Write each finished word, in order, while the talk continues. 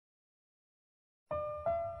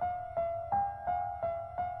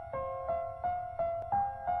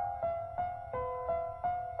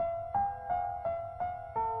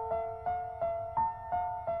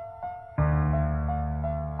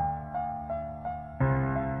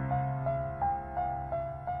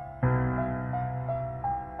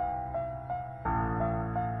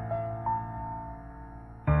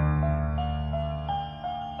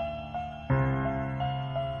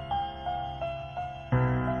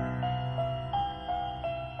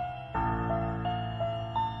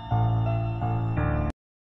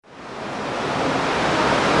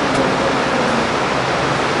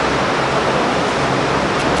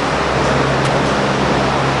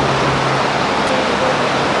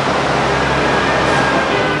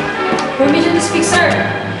Permission to speak, sir.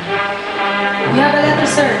 You have a letter,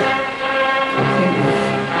 sir.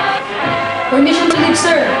 Permission to leave,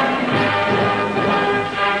 sir.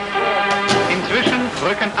 Inzwischen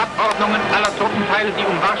rücken Abordnungen aller Truppenteile, die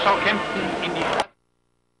Warschau kämpften, in die Stadt.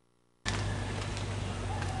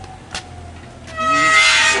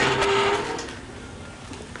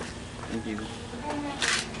 Thank you.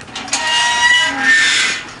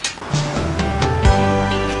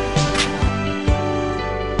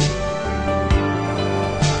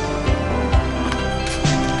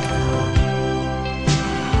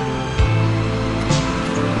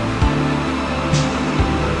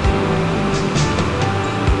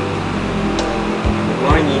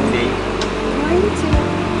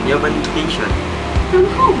 You have an invitation From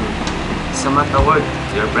whom? Samantha Ward,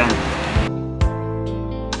 your friend.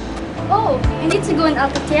 Oh, I need to go in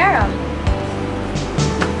Alcatraz.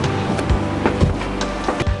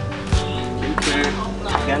 Later,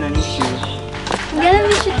 I'm gonna miss you. I'm gonna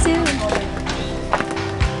miss you too.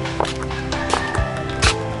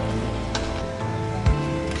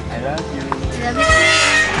 I love you. Love you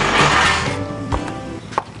too.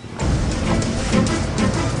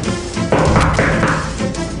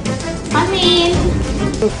 Come in.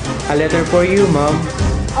 A letter for you, Mom.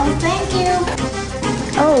 Oh, thank you.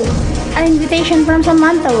 Oh, an invitation from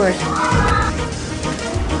Samantha Ward.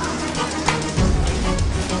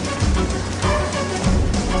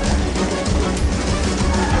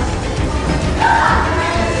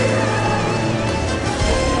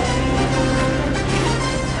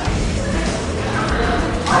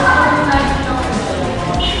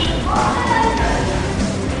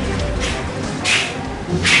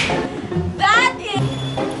 That is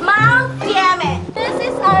Mount Kiamet. This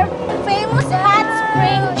is our famous hot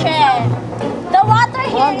spring chair. The water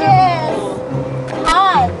here is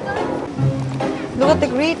hot. Look at the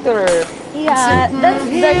crater. Yeah, that's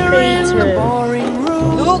the crater.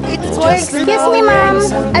 Look, it's quite Excuse me, ma'am.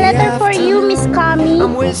 A letter for you, Miss Kami.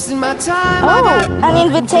 I'm wasting my time. Oh, an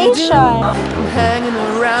invitation. I'm hanging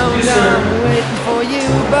around. I'm waiting for you,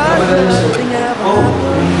 but nothing ever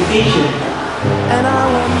happened. And I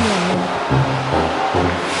wonder.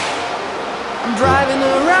 I'm driving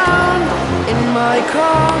around in my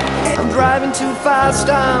car. I'm driving too fast.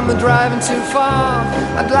 I'm driving too far.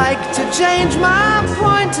 I'd like to change my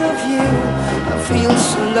point of view. I feel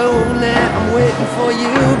so lonely. I'm waiting for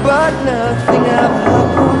you, but nothing ever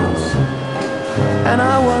happens. And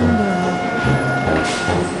I wonder.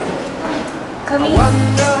 I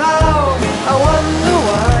wonder how, I wonder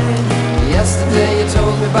why. Yesterday you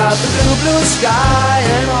told me about the blue, blue sky,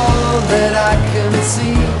 and all that I can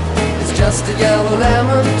see is just a yellow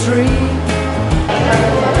lemon tree.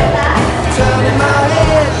 Turning my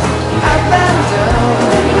head up and down,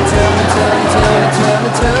 turning, turning, turning,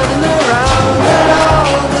 turning, turning around, and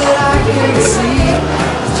all that I can see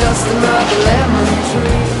is just another lemon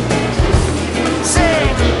tree.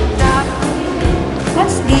 Sing, da,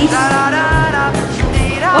 What's this? da, da, da.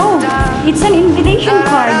 Oh, it's an invitation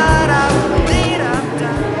card.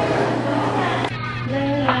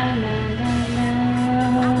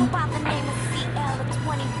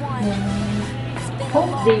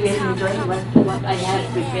 Hope they will enjoy what I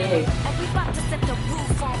have prepared.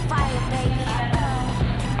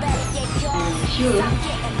 I'm sure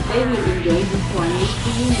they will enjoy this one with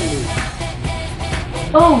the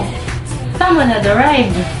Oh, someone has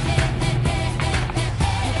arrived.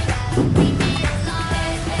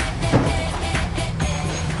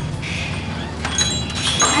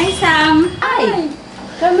 Hi, Sam. Hi.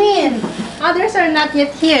 Come in. Others are not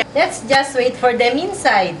yet here. Let's just wait for them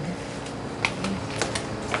inside.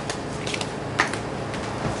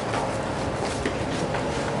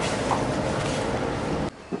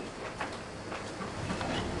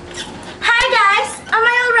 Hi, guys. Am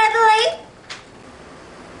I already late?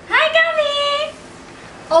 Hi, Kami.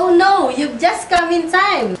 Oh no, you've just come in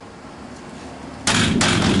time.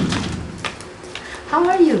 How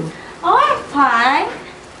are you? Oh, I'm fine.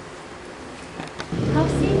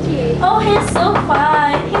 How's CJ? Oh, he's so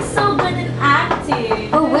fine. He's so good and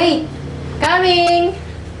active. Oh wait, coming.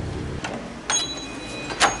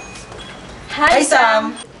 Hi,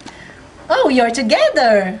 Sam. Oh, you're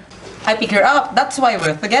together. I picked her up. That's why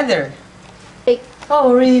we're together.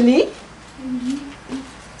 Oh really?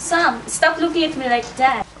 Sam, stop looking at me like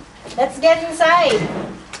that. Let's get inside.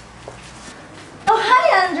 Oh,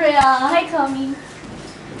 hi, Andrea. Hi, Kami.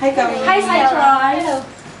 Hi, Kami. Hi, Troy. Hello.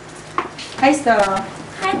 Hi, Stella.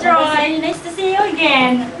 Hi, Troy. Nice to see you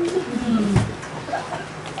again.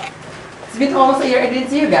 It's been almost a year I didn't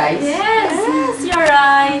see you guys. Yes, you're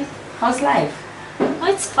right. How's life? Oh,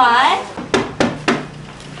 it's fine.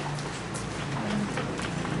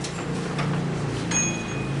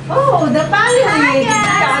 Oh, the family. Hi,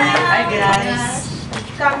 guys. Hi guys.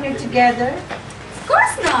 Come here together. Of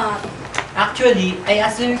course not. Actually, I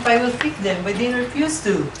asked them if I will pick them, but they refused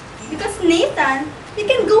to. Because Nathan, we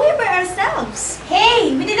can go here by ourselves.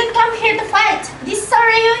 Hey, we didn't come here to fight. This is our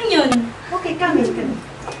reunion. Okay, come in. Come in.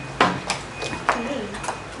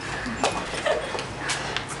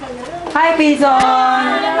 Hi,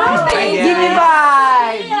 Pison! Give me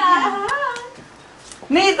five!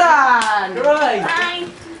 Nathan! Right.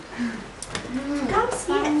 Bye. Come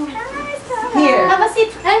sit. Hi, Here. have a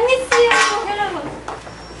seat. I miss you.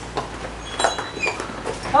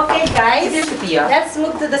 Okay, guys. Here's Sophia. Let's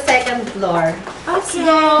move to the second floor. Let's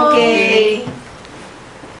go. Okay.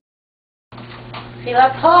 Feel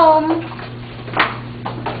at home.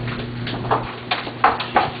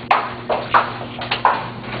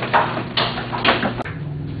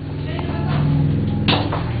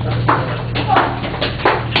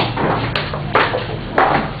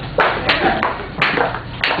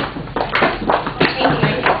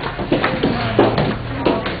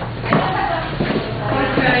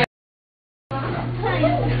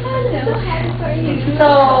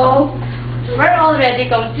 So, we're already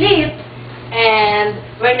complete and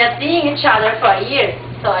we're not seeing each other for a year.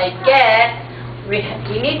 So I guess we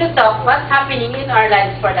need to talk what's happening in our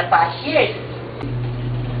lives for the past years.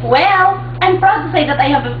 Well, I'm proud to say that I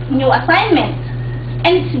have a new assignment.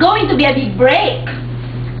 And it's going to be a big break.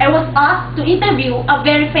 I was asked to interview a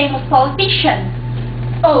very famous politician.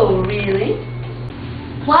 Oh, really?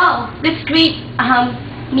 Wow, that's great.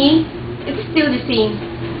 Me, it's still the same.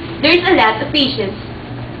 There's a lot of patients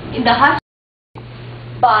in the hospital,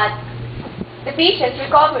 but the patients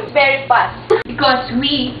recover very fast because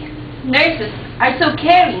we nurses are so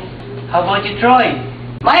caring. How about you, Troy?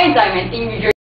 My assignment in New Jersey